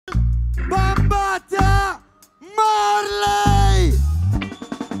Bambaata Marley.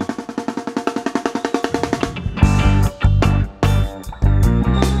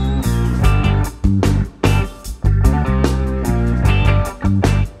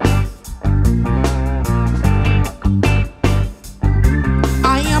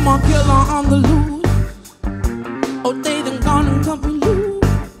 I am a killer on the loose. Oh, they done gone and cut me loose.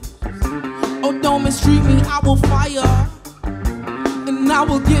 Oh, don't mistreat me, I will fire. And I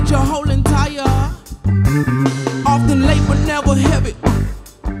will get your whole entire. Often late but never heavy.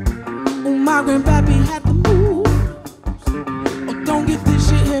 Oh, my grandpappy had to move. Oh, don't get this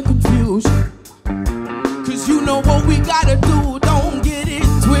shit here confused. Cause you know what we gotta do. Don't get it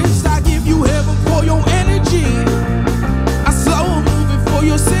twisted. I give you heaven for your energy. I slow moving for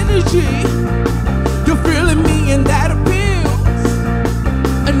your synergy. You're feeling me and that appeals.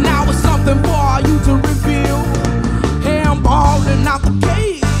 And now it's something for you to reveal. Hey, I'm balling out the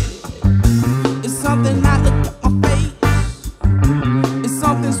cage. It's something I look at my face. It's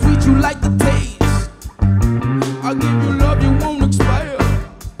something sweet you like the taste. I'll give you love you won't expire.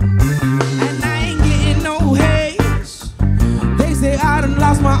 And I ain't getting no haze. They say I done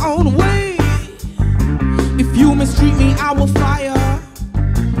lost my own way. If you mistreat me, I will fire.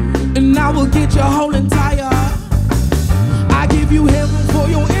 And I will get your whole entire. I give you heaven for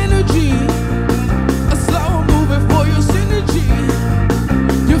your energy. A slow moving for your synergy.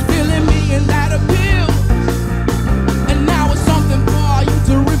 You're feeling me and that appeals. And now it's something for you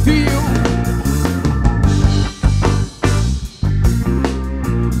to reveal.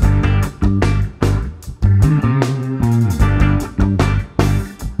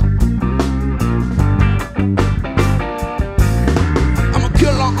 I'm a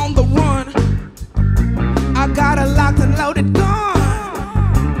killer on the run. I got a locked and loaded gun.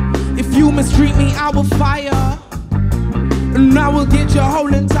 If you mistreat me, I will fire. And I will get your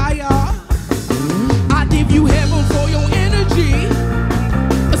whole entire. I give you heaven for your energy.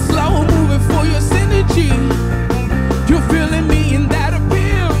 A slow moving for your synergy. You're feeling me and that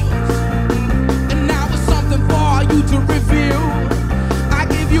appeals. And now it's something for you to reveal. I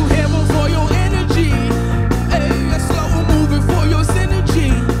give you heaven for your energy. Hey, a slow moving for your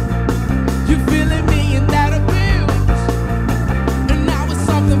synergy. You're feeling me and that appeals. And now it's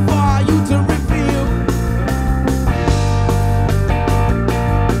something for you to reveal.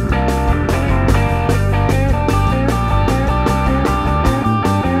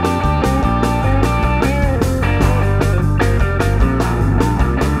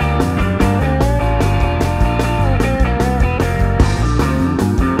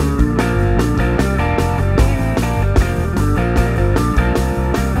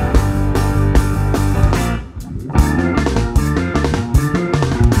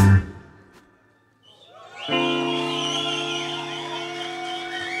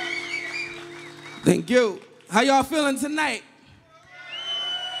 Thank you. How y'all feeling tonight?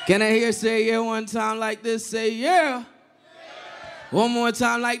 Can I hear say yeah one time like this? Say yeah. One more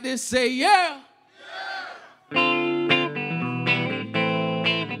time like this. Say yeah.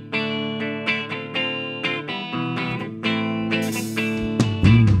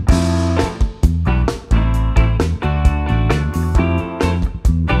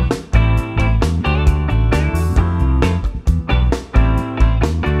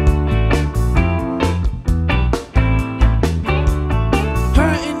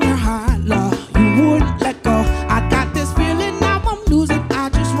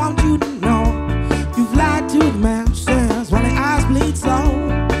 Know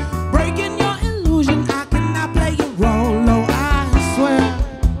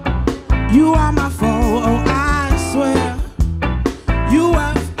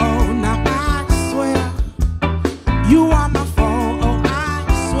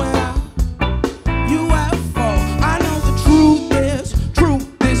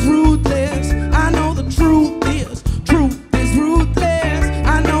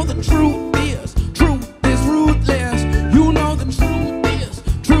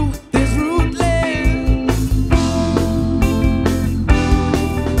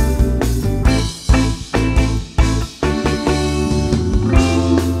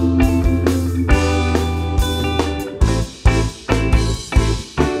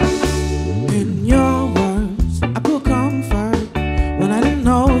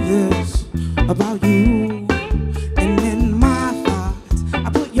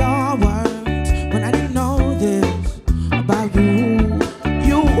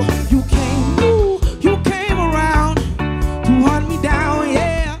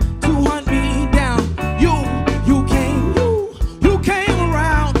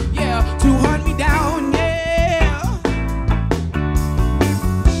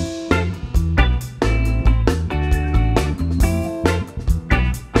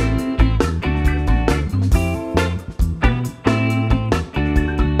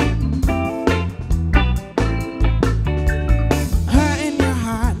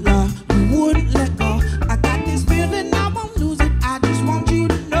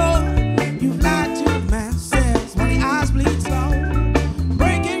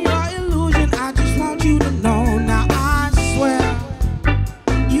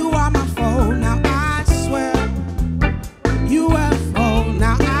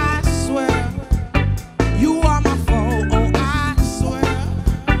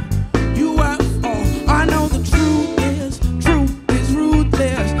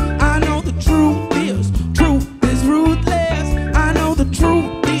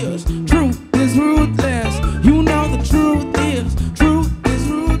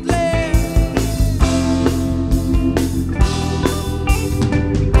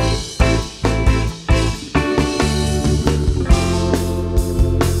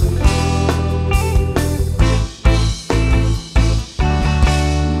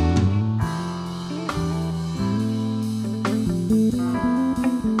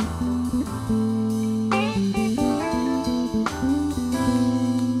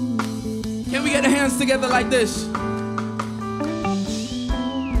together like this.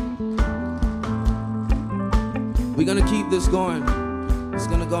 We're gonna keep this going. It's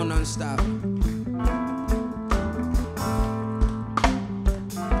gonna go non-stop.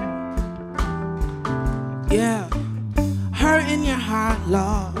 Yeah, hurt in your heart,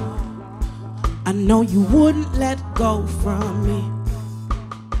 Lord. I know you wouldn't let go from me.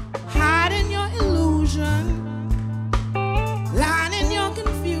 Hiding your illusion, lying in your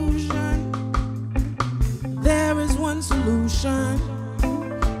confusion. There is one solution.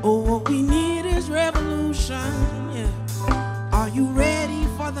 Oh, what we need is revolution. Yeah. Are you ready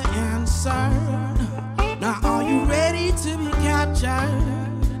for the answer? Now, are you ready to be captured?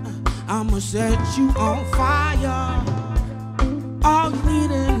 I'ma set you on fire. All you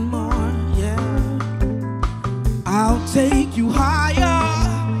need and more, yeah. I'll take you higher.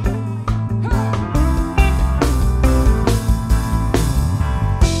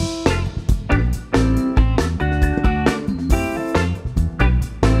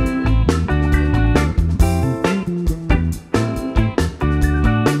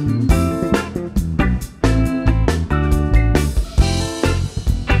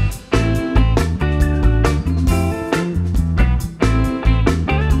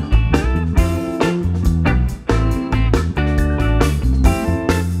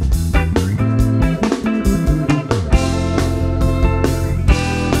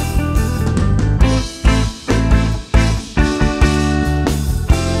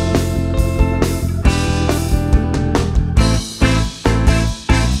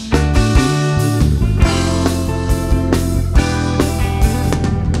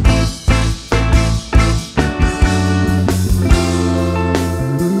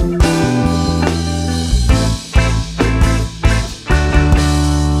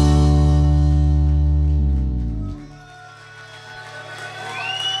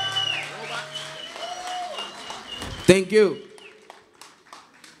 Thank you.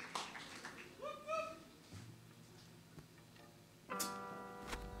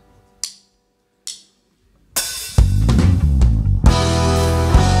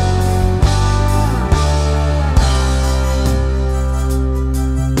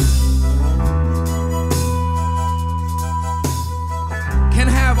 Can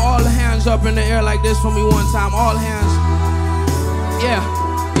I have all the hands up in the air like this for me one time? All hands. Yeah,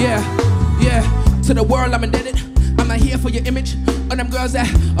 yeah, yeah. To the world I'm indebted. I'm not here for your image. All them girls that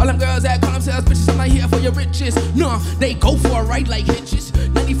call themselves bitches. I'm not here for your riches. No, they go for a ride like hitches.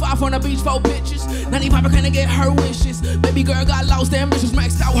 95 on the beach for bitches. 95 kinda get her wishes. Baby girl got lost ambitions,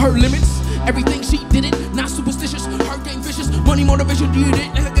 maxed out her limits. Everything she did it, not superstitious. Her game vicious, money motivation did it.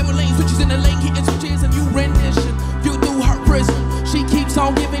 Like her give her lane switches in the lane, hitting switches and you rendition. You through her prism. She keeps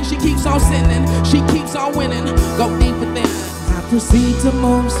on giving, she keeps on sinning, she keeps on winning. Go deep within. I proceed to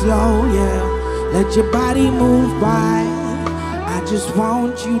move slow, yeah. Let your body move by. I just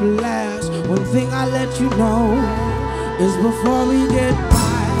want you to last. One thing I let you know is before we get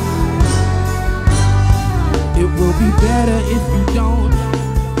by, it will be better if you don't.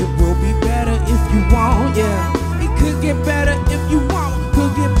 It will be better if you won't, yeah. It could get better if you won't.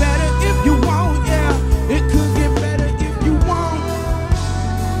 Could get better if you won't, yeah. It could get better if you won't.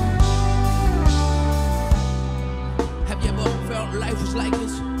 Have you ever felt life was like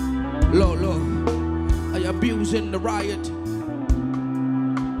this? Lord, are you abusing the riot?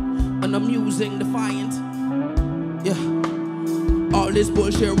 And amusing, defiant. Yeah. All this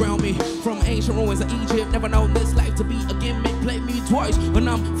bullshit around me, from ancient ruins of Egypt. Never known this life to be a gimmick. Play me twice when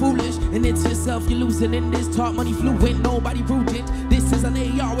I'm foolish, and it's yourself you're losing in this talk. Money fluent, nobody prudent. This is an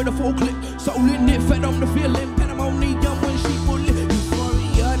AR with a full clip. Soul in it, fed on the feeling. Pandemonium when she full it.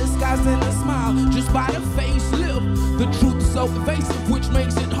 Euphoria disguised in a smile, just by the facelift. The truth is so evasive, which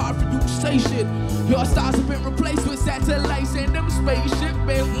makes it hard for you to say shit. Your stars have been replaced with satellites and them spaceship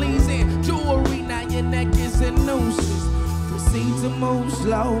Bentleys and jewelry. Now your neck is in nooses. Proceed to move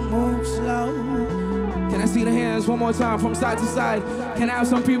slow, move slow. Can I see the hands one more time from side to side? Can I have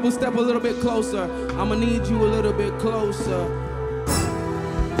some people step a little bit closer? I'ma need you a little bit closer.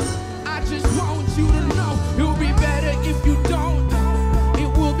 I just want you to know it'll be better if you don't. It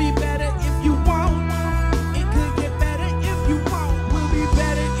will be better if you won't. It could get better if you won't. Will be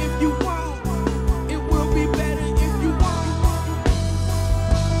better if you won't. It will be better if you won't.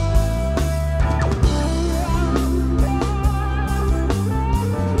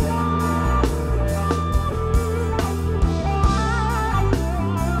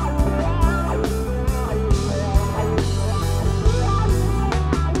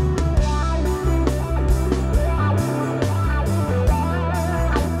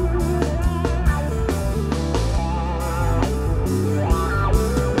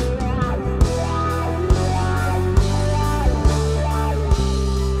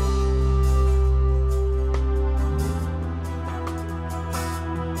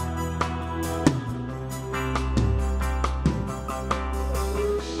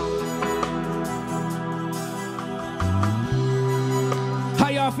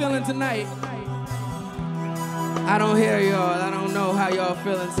 y'all feeling tonight? I don't hear y'all. I don't know how y'all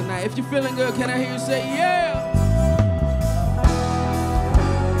feeling tonight. If you're feeling good, can I hear you say yeah?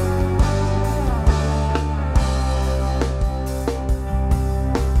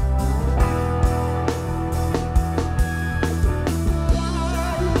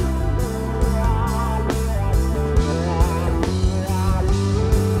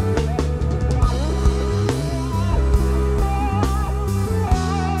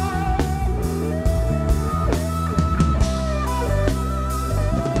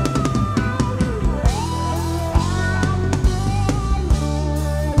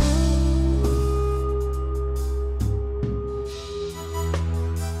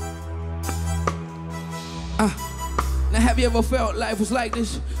 Now have you ever felt life was like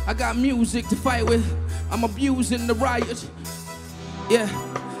this? I got music to fight with, I'm abusing the riot. Yeah,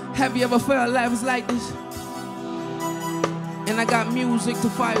 have you ever felt life was like this? And I got music to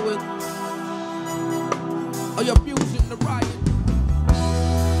fight with. Oh, you're beautiful.